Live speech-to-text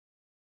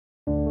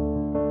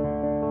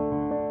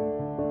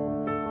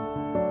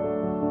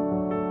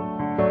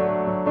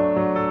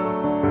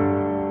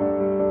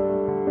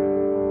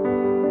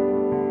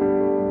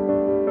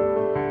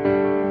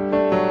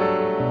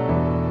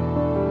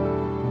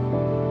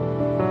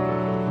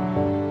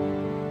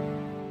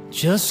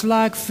just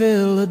like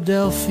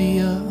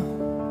Philadelphia.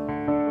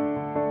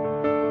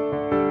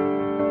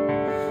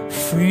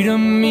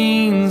 Freedom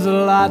means a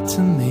lot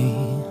to me.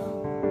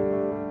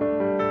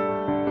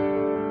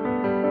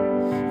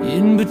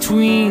 In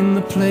between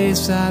the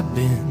place I've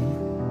been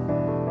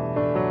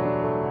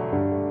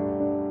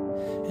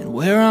and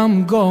where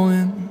I'm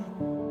going,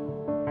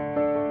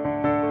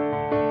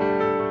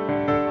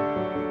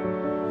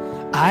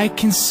 I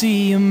can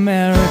see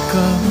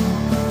America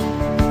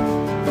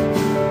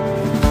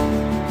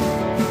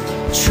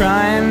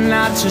trying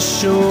not to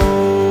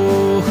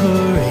show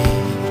her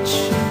age,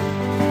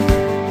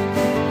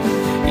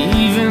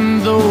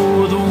 even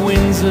though the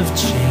winds of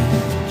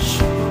change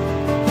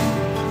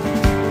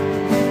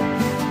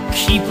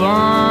keep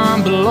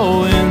on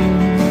blowing.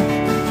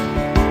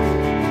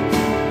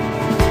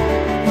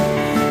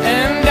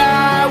 And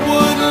I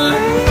would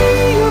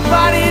lay your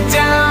body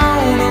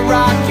down and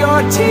rock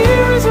your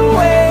tears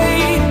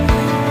away,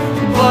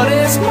 but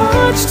it's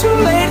much too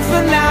late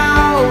for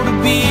now to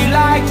be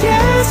like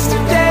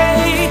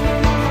yesterday.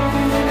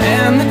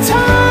 And the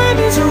time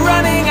is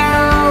running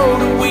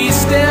out, and we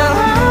still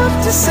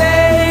have to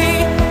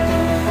say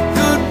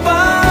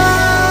goodbye.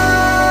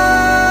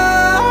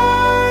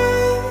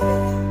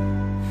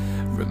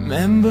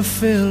 Remember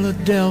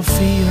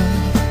Philadelphia,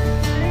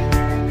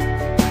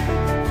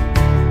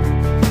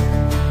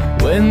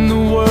 when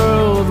the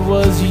world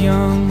was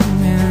young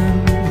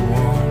and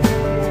warm,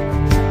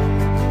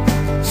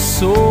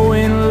 so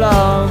in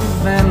love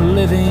and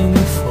living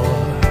for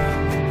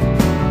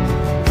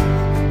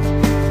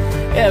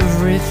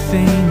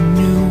everything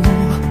new.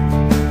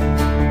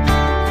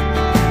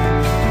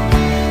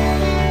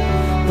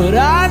 But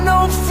I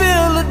know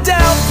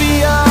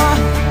Philadelphia,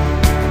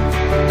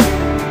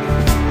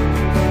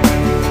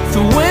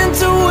 the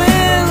winter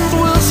winds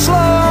will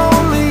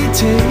slowly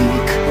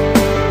take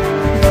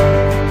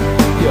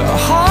your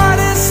heart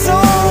and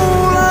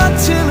soul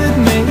until it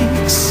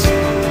makes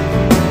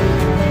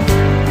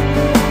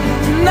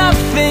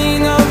nothing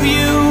of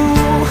you.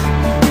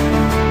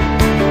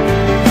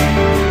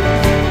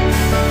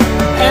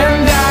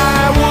 And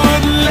I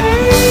would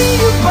lay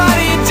your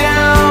body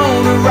down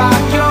and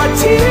rock your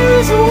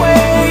tears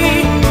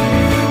away,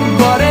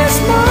 but it's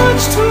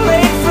much too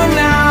late for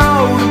now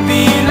to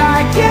be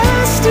like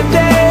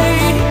yesterday.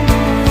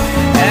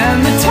 And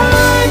the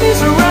time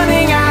is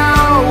running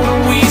out,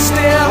 and we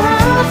still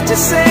have to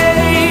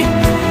say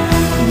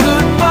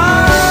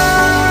goodbye.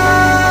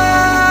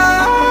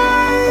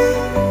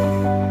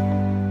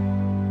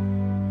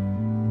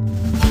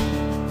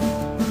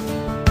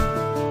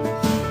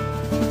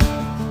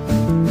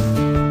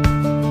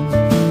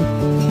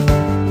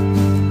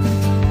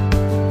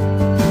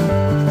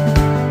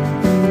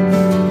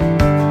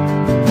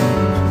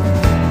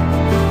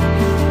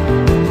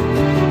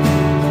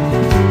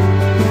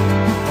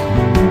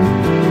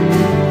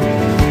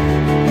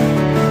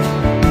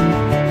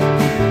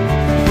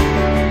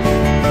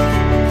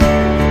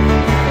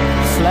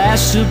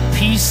 Flash a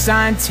peace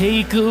sign,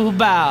 take a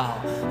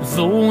bow.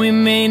 Though we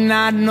may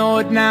not know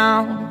it now,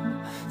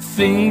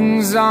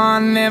 things are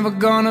never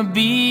gonna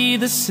be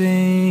the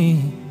same.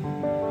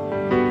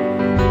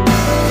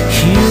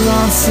 Here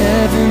on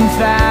 7th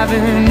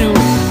Avenue,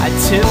 I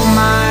tip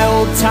my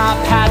old top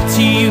hat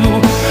to you.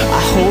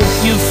 I hope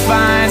you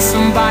find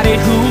somebody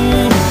who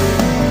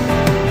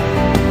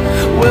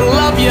will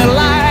love you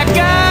like